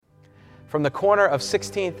from the corner of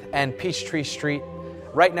 16th and Peachtree Street,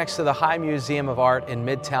 right next to the High Museum of Art in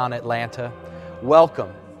Midtown Atlanta.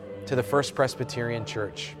 Welcome to the First Presbyterian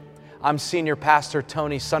Church. I'm Senior Pastor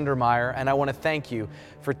Tony Sundermeyer, and I want to thank you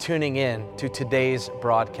for tuning in to today's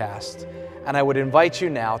broadcast. And I would invite you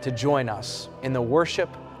now to join us in the worship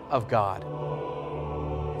of God.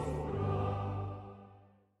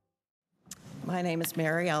 My name is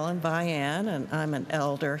Mary Ellen Vian, and I'm an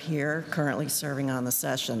elder here, currently serving on the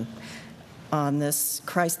session. On this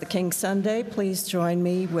Christ the King Sunday, please join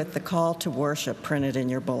me with the call to worship printed in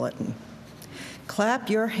your bulletin. Clap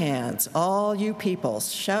your hands, all you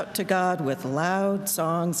peoples, shout to God with loud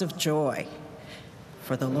songs of joy.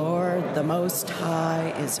 For the Lord, the Most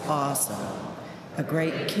High, is awesome, a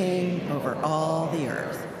great King over all the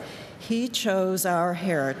earth. He chose our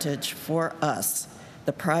heritage for us,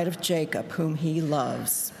 the pride of Jacob, whom he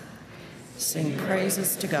loves. Sing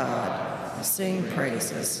praises to God, sing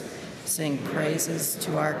praises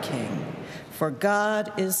to our King. For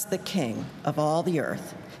God is the King of all the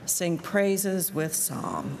earth. Sing praises with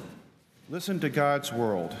psalm. Listen to God's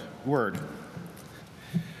word.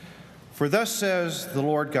 For thus says the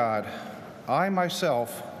Lord God, I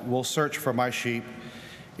myself will search for my sheep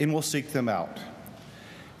and will seek them out.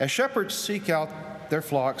 As shepherds seek out their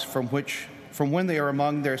flocks from when they are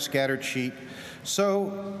among their scattered sheep,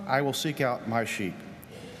 so I will seek out my sheep.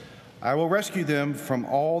 I will rescue them from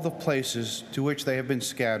all the places to which they have been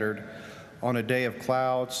scattered on a day of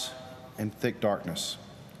clouds and thick darkness.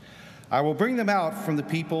 I will bring them out from the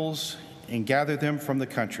peoples and gather them from the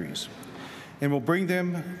countries, and will bring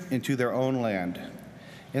them into their own land.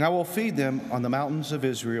 And I will feed them on the mountains of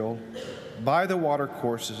Israel, by the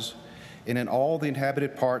watercourses, and in all the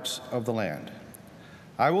inhabited parts of the land.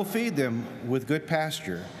 I will feed them with good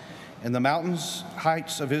pasture, and the mountains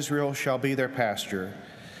heights of Israel shall be their pasture.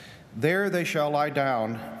 There they shall lie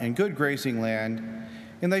down in good grazing land,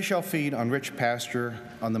 and they shall feed on rich pasture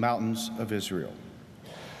on the mountains of Israel.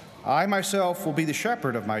 I myself will be the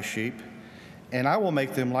shepherd of my sheep, and I will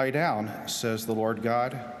make them lie down, says the Lord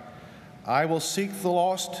God. I will seek the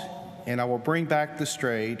lost, and I will bring back the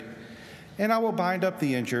strayed, and I will bind up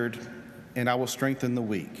the injured, and I will strengthen the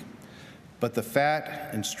weak. But the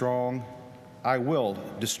fat and strong I will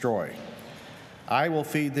destroy. I will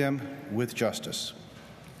feed them with justice.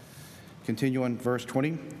 Continue on verse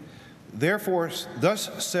 20. Therefore,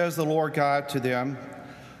 thus says the Lord God to them,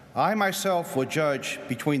 I myself will judge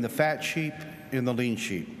between the fat sheep and the lean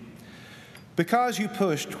sheep. Because you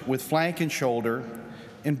pushed with flank and shoulder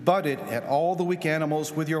and butted at all the weak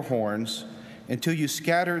animals with your horns until you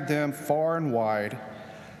scattered them far and wide,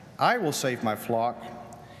 I will save my flock,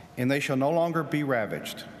 and they shall no longer be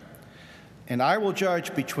ravaged. And I will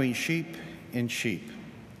judge between sheep and sheep.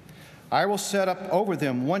 I will set up over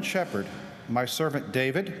them one shepherd, my servant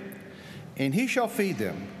David, and he shall feed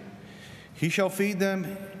them. He shall feed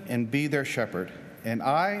them and be their shepherd. And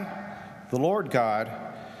I, the Lord God,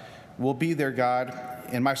 will be their God,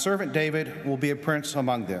 and my servant David will be a prince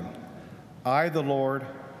among them. I, the Lord,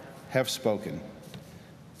 have spoken.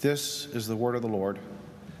 This is the word of the Lord.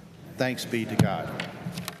 Thanks be to God.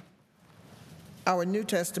 Our New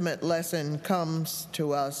Testament lesson comes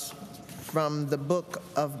to us from the book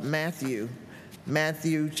of Matthew,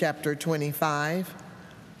 Matthew chapter 25,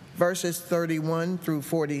 verses 31 through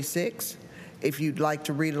 46. If you'd like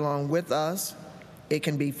to read along with us, it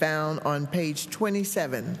can be found on page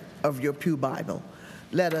 27 of your pew Bible.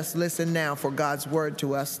 Let us listen now for God's word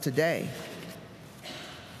to us today.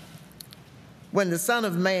 When the Son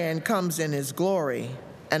of Man comes in his glory,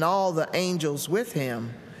 and all the angels with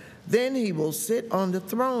him, then he will sit on the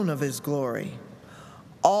throne of his glory.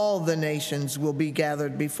 All the nations will be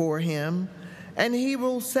gathered before him, and he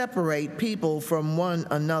will separate people from one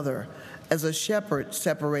another, as a shepherd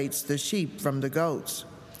separates the sheep from the goats.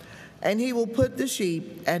 And he will put the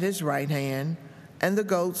sheep at his right hand, and the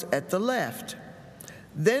goats at the left.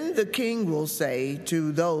 Then the king will say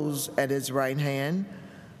to those at his right hand,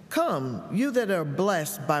 Come, you that are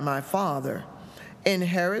blessed by my Father,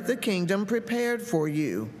 inherit the kingdom prepared for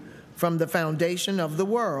you from the foundation of the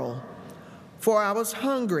world. For I was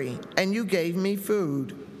hungry, and you gave me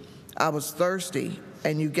food. I was thirsty,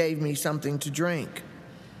 and you gave me something to drink.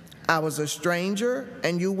 I was a stranger,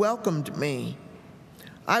 and you welcomed me.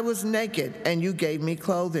 I was naked, and you gave me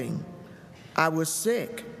clothing. I was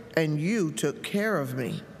sick, and you took care of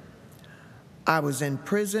me. I was in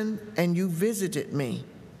prison, and you visited me.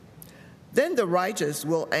 Then the righteous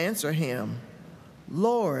will answer him,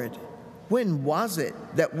 Lord, when was it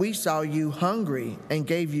that we saw you hungry and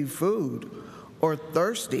gave you food, or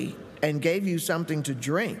thirsty and gave you something to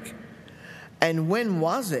drink? And when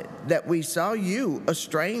was it that we saw you a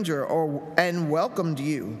stranger and welcomed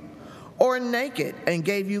you, or naked and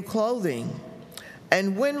gave you clothing?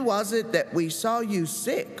 And when was it that we saw you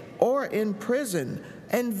sick or in prison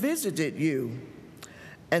and visited you?"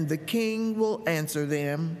 And the king will answer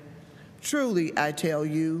them, "Truly I tell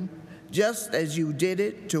you, just as you did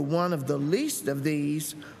it to one of the least of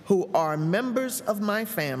these who are members of my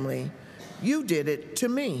family, you did it to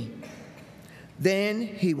me." Then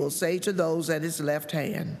he will say to those at his left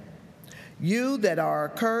hand, "You that are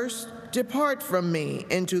accursed, depart from me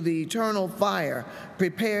into the eternal fire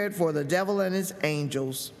prepared for the devil and his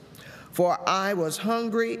angels. For I was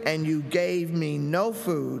hungry, and you gave me no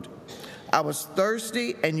food. I was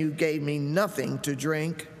thirsty, and you gave me nothing to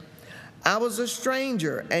drink. I was a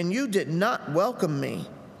stranger, and you did not welcome me.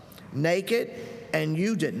 Naked, and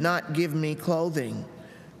you did not give me clothing.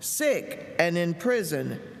 Sick and in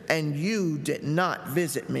prison, and you did not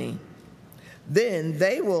visit me." Then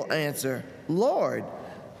they will answer, "Lord,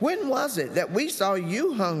 when was it that we saw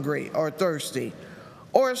you hungry or thirsty,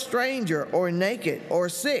 or a stranger or naked or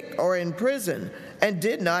sick or in prison, and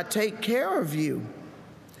did not take care of you?"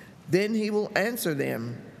 Then he will answer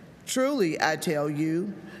them, "Truly I tell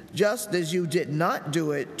you, just as you did not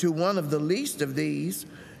do it to one of the least of these,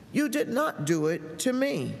 you did not do it to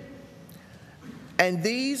me." And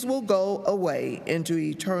these will go away into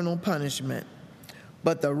eternal punishment,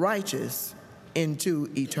 but the righteous into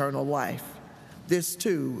eternal life. This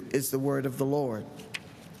too is the word of the Lord.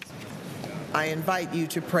 I invite you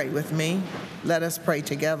to pray with me. Let us pray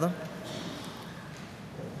together.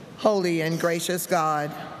 Holy and gracious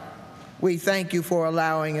God, we thank you for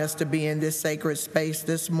allowing us to be in this sacred space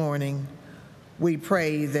this morning. We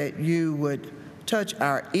pray that you would touch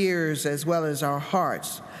our ears as well as our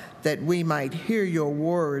hearts, that we might hear your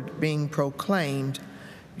word being proclaimed,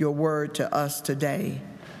 your word to us today.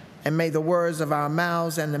 And may the words of our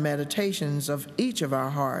mouths and the meditations of each of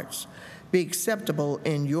our hearts be acceptable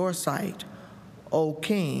in your sight, O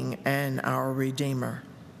King and our Redeemer.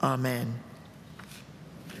 Amen.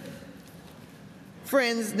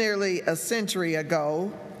 Friends, nearly a century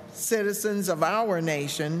ago, citizens of our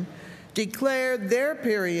nation declared their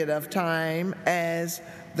period of time as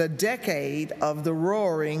the decade of the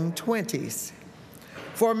Roaring '20s.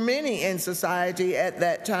 For many in society at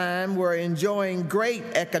that time were enjoying great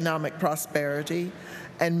economic prosperity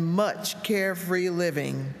and much carefree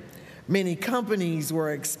living. Many companies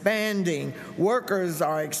were expanding, workers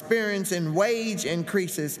are experiencing wage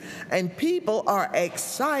increases, and people are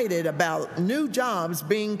excited about new jobs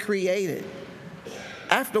being created.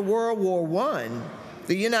 After World War I,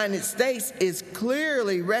 the United States is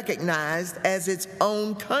clearly recognized as its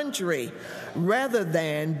own country rather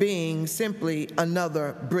than being simply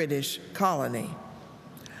another British colony.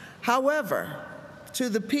 However, to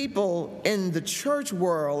the people in the church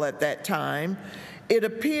world at that time, it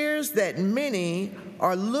appears that many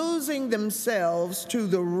are losing themselves to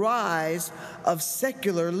the rise of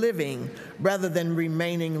secular living rather than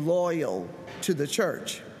remaining loyal to the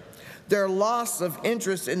church. Their loss of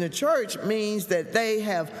interest in the church means that they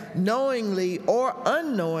have knowingly or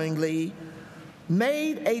unknowingly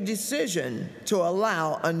made a decision to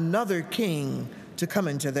allow another king to come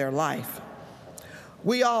into their life.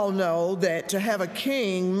 We all know that to have a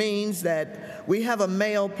king means that we have a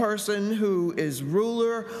male person who is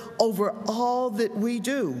ruler over all that we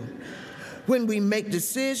do. When we make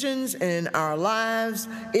decisions in our lives,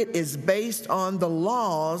 it is based on the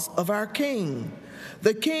laws of our king.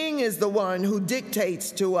 The king is the one who dictates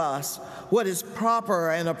to us what is proper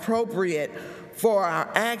and appropriate for our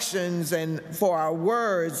actions and for our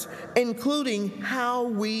words, including how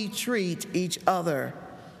we treat each other,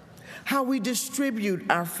 how we distribute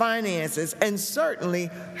our finances, and certainly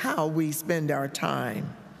how we spend our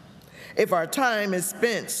time. If our time is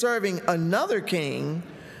spent serving another king,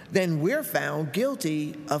 then we're found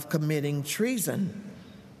guilty of committing treason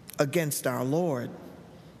against our Lord.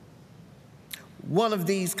 One of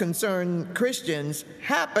these concerned Christians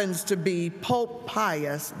happens to be Pope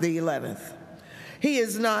Pius XI. He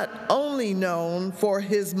is not only known for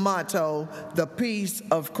his motto, "The peace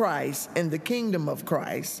of Christ and the kingdom of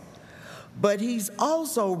Christ," but he's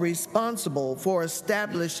also responsible for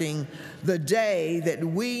establishing the day that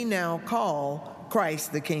we now call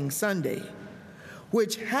Christ the King Sunday,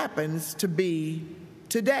 which happens to be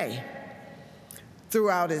today.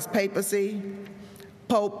 Throughout his papacy,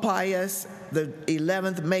 Pope Pius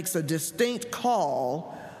XI makes a distinct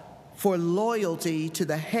call for loyalty to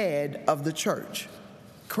the head of the church,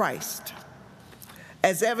 Christ.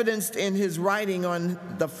 As evidenced in his writing on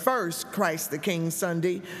the first Christ the King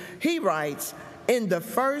Sunday, he writes, "In the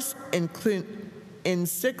first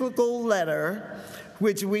encyclical letter,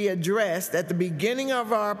 which we addressed at the beginning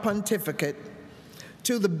of our pontificate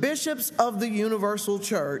to the bishops of the Universal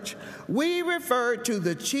Church, we referred to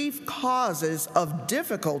the chief causes of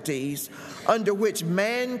difficulties under which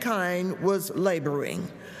mankind was laboring.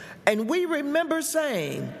 And we remember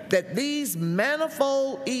saying that these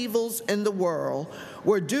manifold evils in the world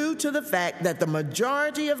were due to the fact that the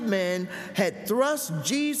majority of men had thrust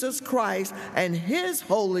Jesus Christ and his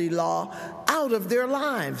holy law out of their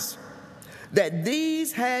lives, that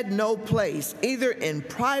these had no place either in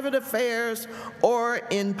private affairs or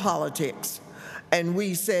in politics. And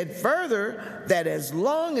we said further that as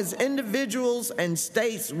long as individuals and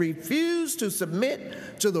states refused to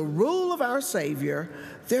submit to the rule of our Savior,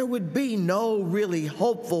 there would be no really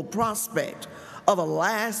hopeful prospect of a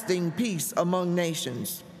lasting peace among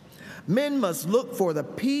nations. Men must look for the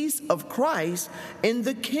peace of Christ in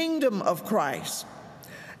the kingdom of Christ.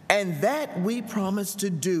 And that we promise to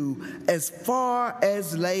do as far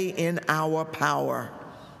as lay in our power.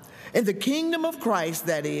 In the kingdom of Christ,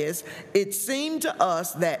 that is, it seemed to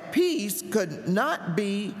us that peace could not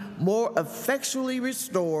be more effectually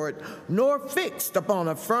restored nor fixed upon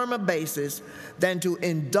a firmer basis than to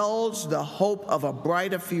indulge the hope of a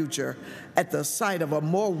brighter future at the sight of a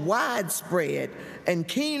more widespread and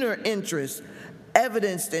keener interest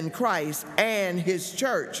evidenced in Christ and his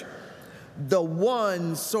church, the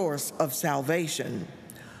one source of salvation.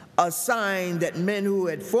 A sign that men who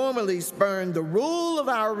had formerly spurned the rule of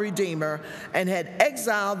our Redeemer and had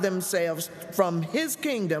exiled themselves from his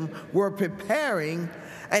kingdom were preparing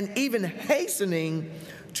and even hastening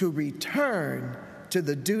to return to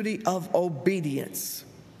the duty of obedience.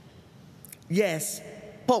 Yes,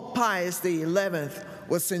 Pope Pius XI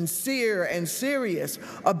was sincere and serious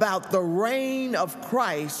about the reign of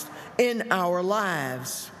Christ in our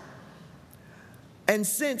lives. And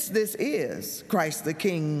since this is Christ the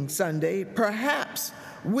King Sunday, perhaps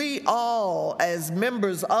we all, as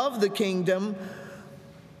members of the kingdom,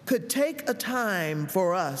 could take a time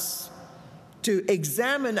for us to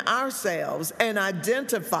examine ourselves and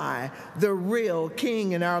identify the real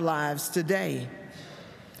king in our lives today.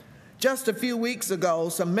 Just a few weeks ago,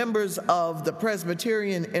 some members of the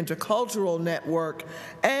Presbyterian Intercultural Network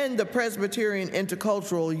and the Presbyterian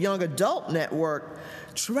Intercultural Young Adult Network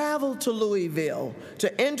traveled to Louisville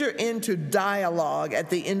to enter into dialogue at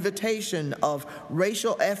the invitation of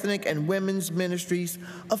Racial, Ethnic, and Women's Ministries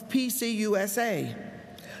of PCUSA.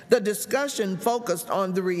 The discussion focused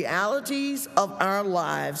on the realities of our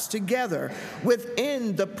lives together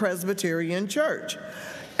within the Presbyterian Church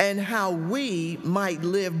and how we might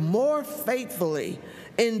live more faithfully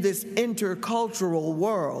in this intercultural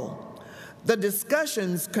world. The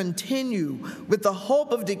discussions continue with the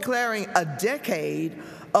hope of declaring a decade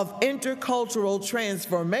of intercultural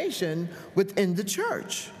transformation within the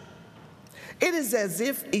church. It is as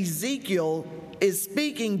if Ezekiel is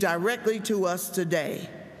speaking directly to us today.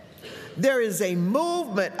 There is a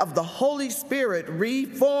movement of the Holy Spirit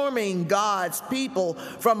reforming God's people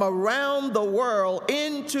from around the world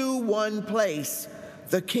into one place,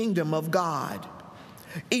 the kingdom of God.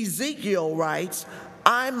 Ezekiel writes,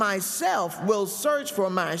 I myself will search for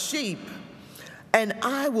my sheep, and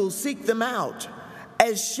I will seek them out,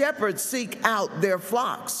 as shepherds seek out their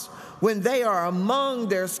flocks when they are among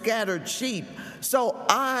their scattered sheep. So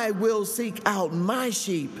I will seek out my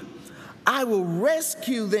sheep. I will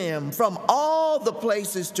rescue them from all the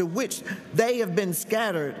places to which they have been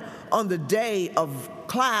scattered on the day of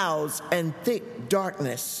clouds and thick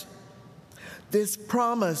darkness. This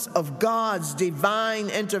promise of God's divine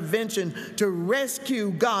intervention to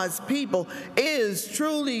rescue God's people is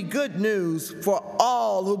truly good news for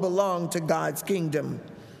all who belong to God's kingdom.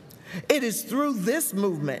 It is through this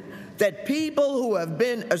movement that people who have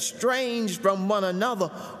been estranged from one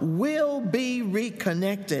another will be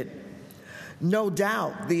reconnected. No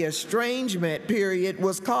doubt the estrangement period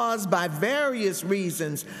was caused by various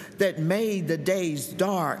reasons that made the days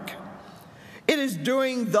dark. It is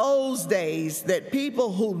during those days that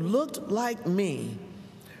people who looked like me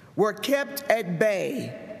were kept at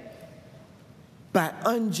bay by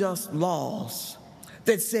unjust laws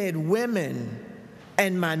that said women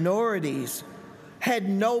and minorities had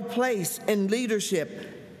no place in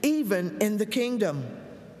leadership, even in the kingdom.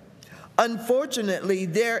 Unfortunately,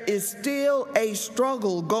 there is still a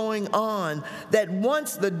struggle going on that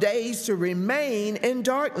wants the days to remain in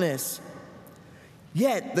darkness.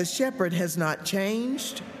 Yet the shepherd has not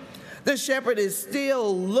changed. The shepherd is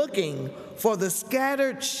still looking for the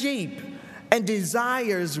scattered sheep and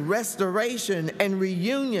desires restoration and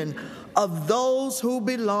reunion of those who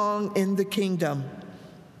belong in the kingdom.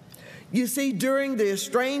 You see, during the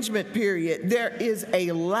estrangement period, there is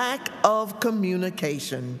a lack of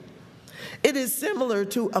communication. It is similar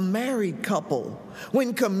to a married couple.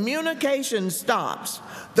 When communication stops,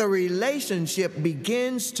 the relationship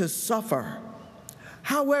begins to suffer.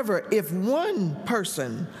 However, if one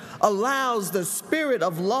person allows the spirit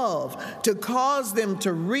of love to cause them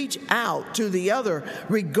to reach out to the other,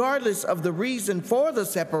 regardless of the reason for the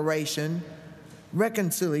separation,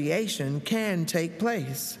 reconciliation can take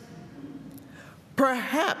place.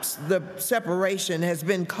 Perhaps the separation has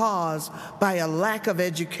been caused by a lack of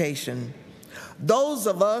education. Those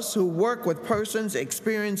of us who work with persons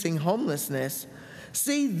experiencing homelessness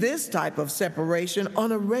see this type of separation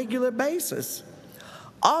on a regular basis.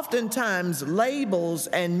 Oftentimes, labels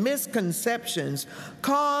and misconceptions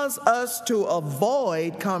cause us to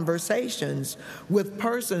avoid conversations with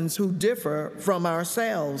persons who differ from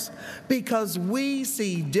ourselves because we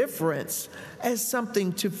see difference as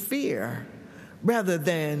something to fear rather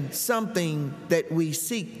than something that we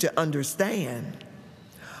seek to understand.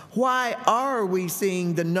 Why are we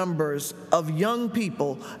seeing the numbers of young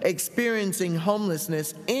people experiencing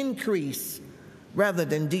homelessness increase rather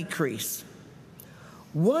than decrease?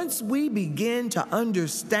 Once we begin to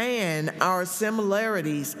understand our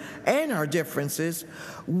similarities and our differences,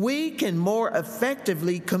 we can more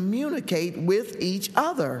effectively communicate with each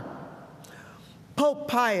other. Pope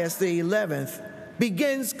Pius XI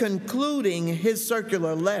begins concluding his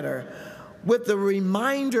circular letter with the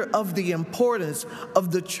reminder of the importance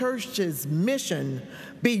of the church's mission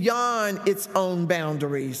beyond its own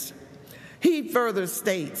boundaries. He further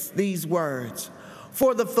states these words: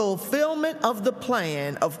 "For the fulfillment of the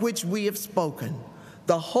plan of which we have spoken,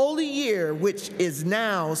 the holy year which is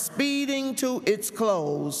now speeding to its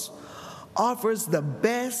close offers the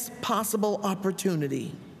best possible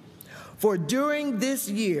opportunity. For during this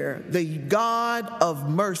year, the God of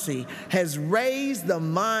mercy has raised the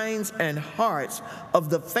minds and hearts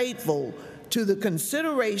of the faithful to the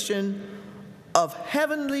consideration of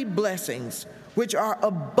heavenly blessings, which are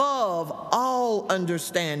above all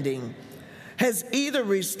understanding, has either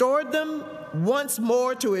restored them once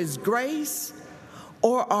more to his grace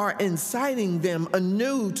or are inciting them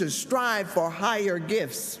anew to strive for higher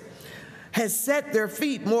gifts, has set their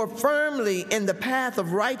feet more firmly in the path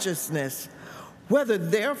of righteousness. Whether,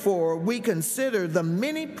 therefore, we consider the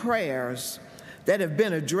many prayers that have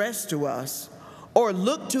been addressed to us or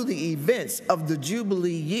look to the events of the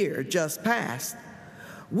Jubilee year just past,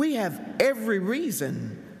 we have every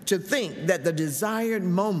reason to think that the desired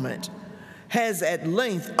moment has at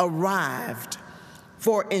length arrived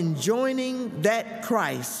for enjoining that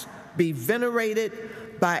Christ be venerated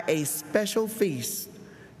by a special feast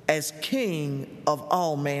as King of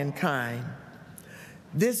all mankind.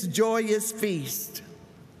 This joyous feast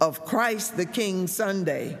of Christ the King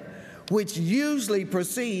Sunday, which usually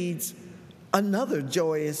precedes another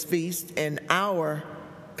joyous feast in our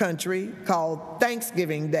country called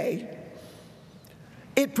Thanksgiving Day,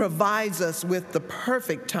 it provides us with the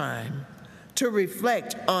perfect time to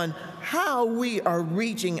reflect on how we are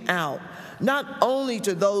reaching out, not only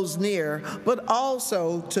to those near, but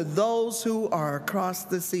also to those who are across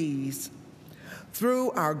the seas.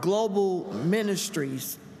 Through our global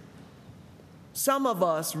ministries, some of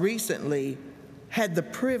us recently had the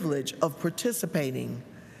privilege of participating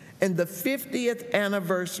in the 50th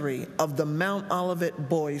anniversary of the Mount Olivet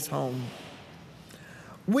Boys Home.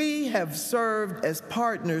 We have served as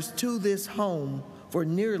partners to this home for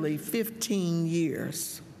nearly 15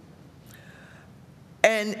 years.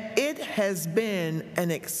 And it has been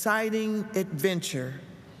an exciting adventure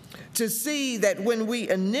to see that when we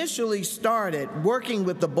initially started working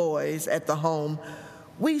with the boys at the home,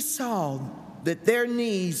 we saw that their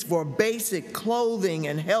needs for basic clothing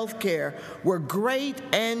and health care were great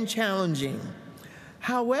and challenging.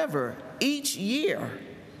 However, each year,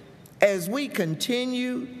 as we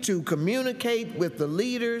continue to communicate with the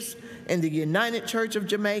leaders in the United Church of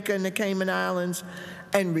Jamaica and the Cayman Islands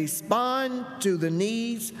and respond to the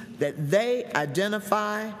needs that they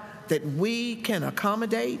identify that we can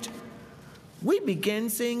accommodate, we begin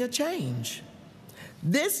seeing a change.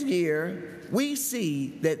 This year, we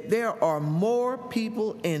see that there are more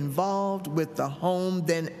people involved with the home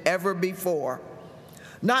than ever before.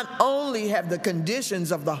 Not only have the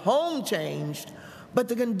conditions of the home changed, but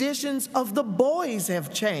the conditions of the boys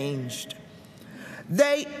have changed.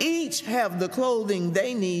 They each have the clothing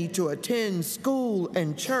they need to attend school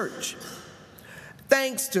and church.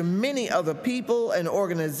 Thanks to many other people and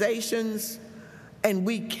organizations, and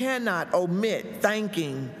we cannot omit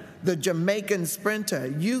thanking the Jamaican sprinter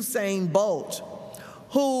Usain Bolt,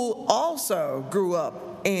 who also grew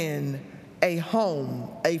up in a home,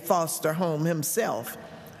 a foster home himself.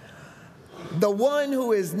 The one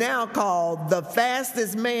who is now called the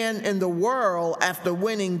fastest man in the world after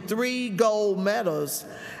winning 3 gold medals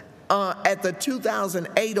at the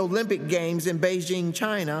 2008 Olympic Games in Beijing,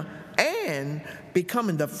 China, and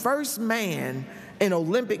becoming the first man in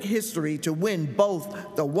Olympic history to win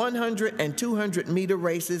both the 100 and 200 meter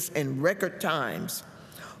races in record times.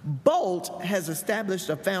 Bolt has established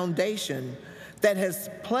a foundation that has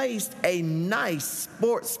placed a nice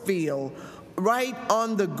sports field right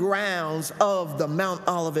on the grounds of the Mount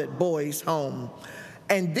Olivet Boys Home.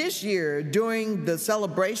 And this year, during the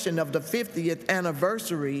celebration of the 50th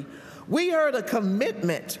anniversary, we heard a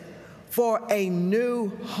commitment for a new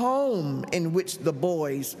home in which the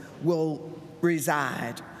boys will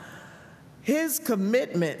reside. His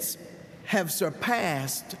commitments have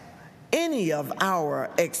surpassed any of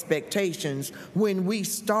our expectations when we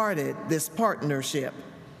started this partnership.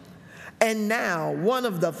 And now, one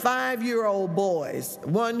of the 5-year-old boys,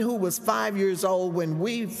 one who was 5 years old when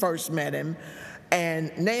we first met him,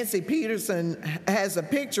 and Nancy Peterson has a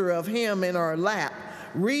picture of him in her lap,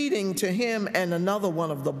 reading to him and another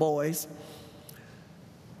one of the boys.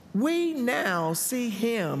 We now see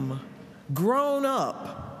him grown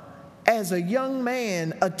up as a young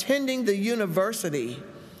man attending the university.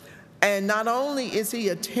 And not only is he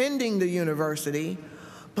attending the university,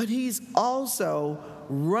 but he's also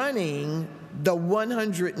running the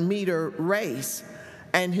 100-meter race.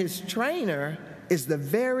 And his trainer is the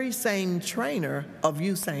very same trainer of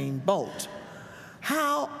Usain Bolt.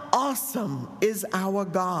 How awesome is our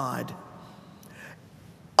God?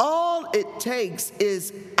 All it takes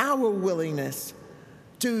is our willingness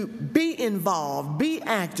to be involved, be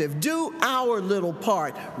active, do our little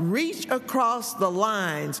part, reach across the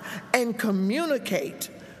lines, and communicate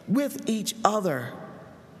with each other.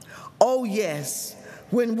 Oh, yes,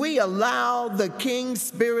 when we allow the King's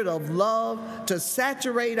spirit of love to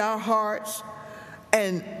saturate our hearts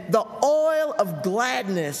and the oil of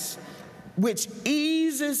gladness which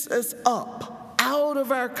eases us up out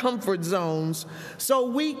of our comfort zones so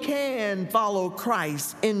we can follow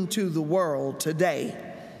Christ into the world today.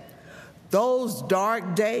 Those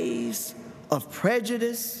dark days of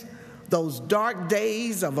prejudice, those dark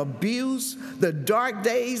days of abuse, the dark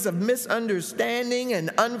days of misunderstanding and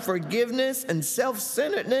unforgiveness and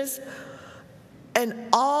self-centeredness, and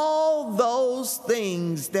all those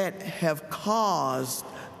things that have caused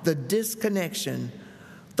the disconnection,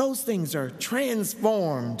 those things are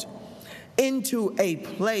transformed into a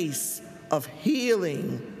place of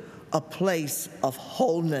healing, a place of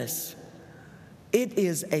wholeness. It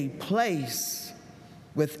is a place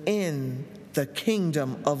within the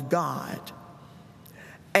kingdom of God.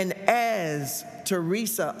 And as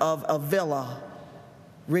Teresa of Avila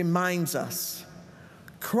reminds us,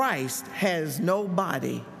 Christ has no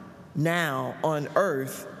body now on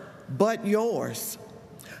earth but yours.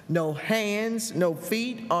 No hands, no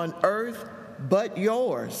feet on earth but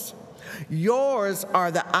yours. Yours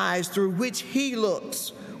are the eyes through which he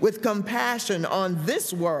looks with compassion on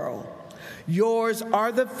this world. Yours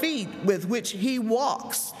are the feet with which he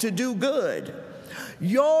walks to do good.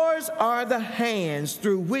 Yours are the hands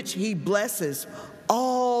through which he blesses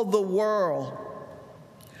all the world.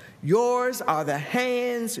 Yours are the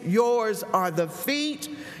hands, yours are the feet,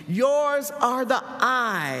 yours are the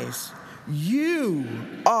eyes. You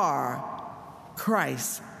are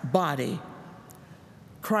Christ's body.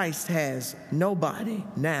 Christ has no body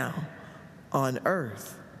now on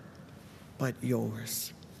earth but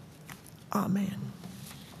yours. Amen.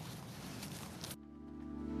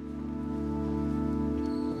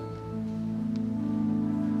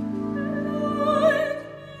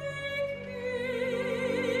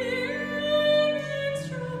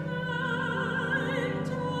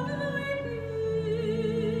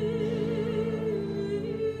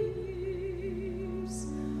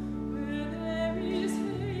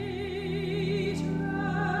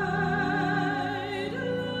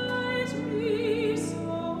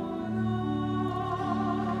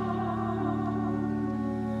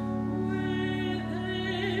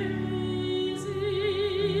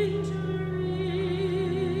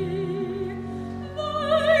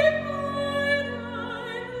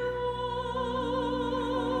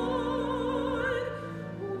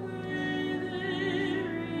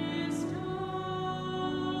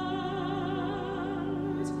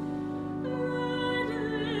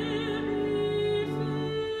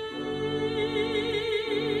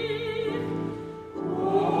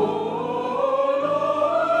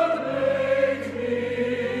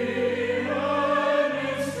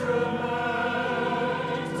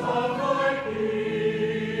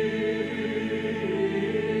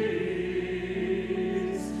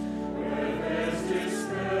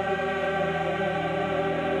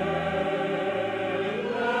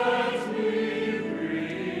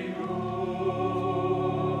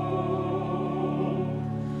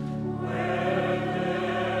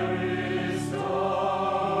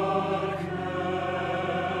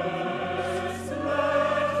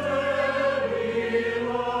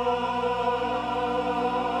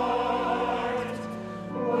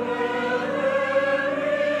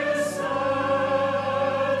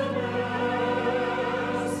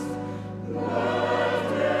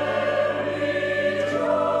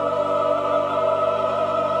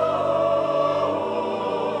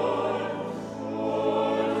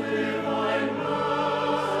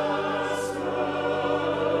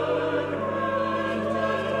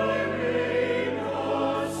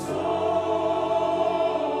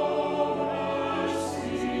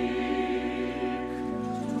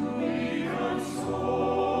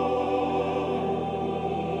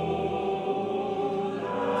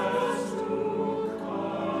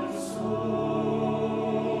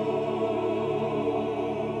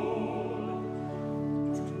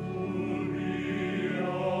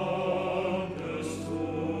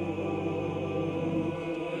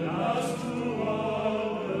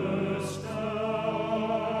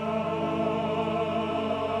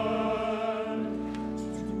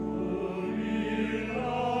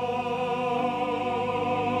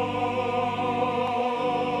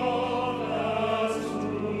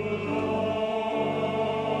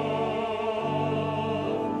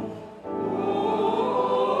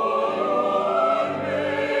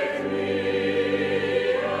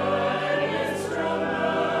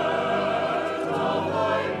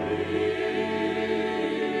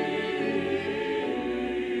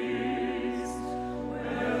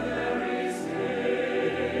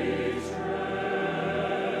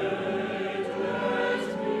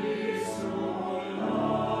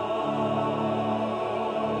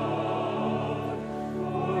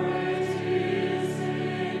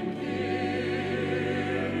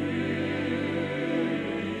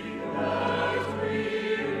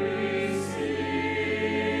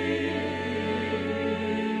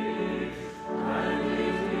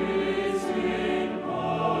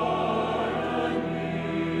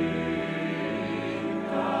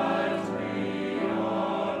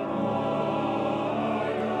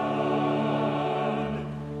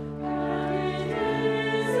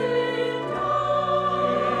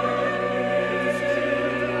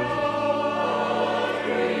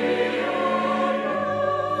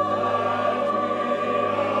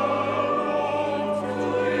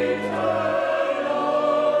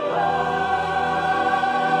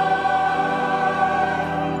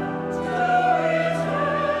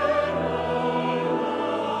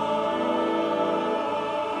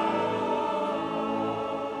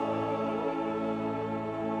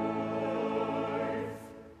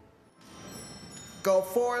 Go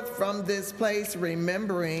forth from this place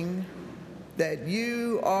remembering that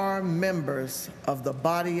you are members of the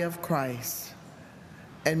body of Christ.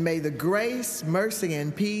 And may the grace, mercy,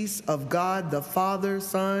 and peace of God the Father,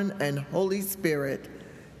 Son, and Holy Spirit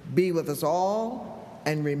be with us all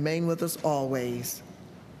and remain with us always.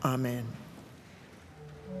 Amen.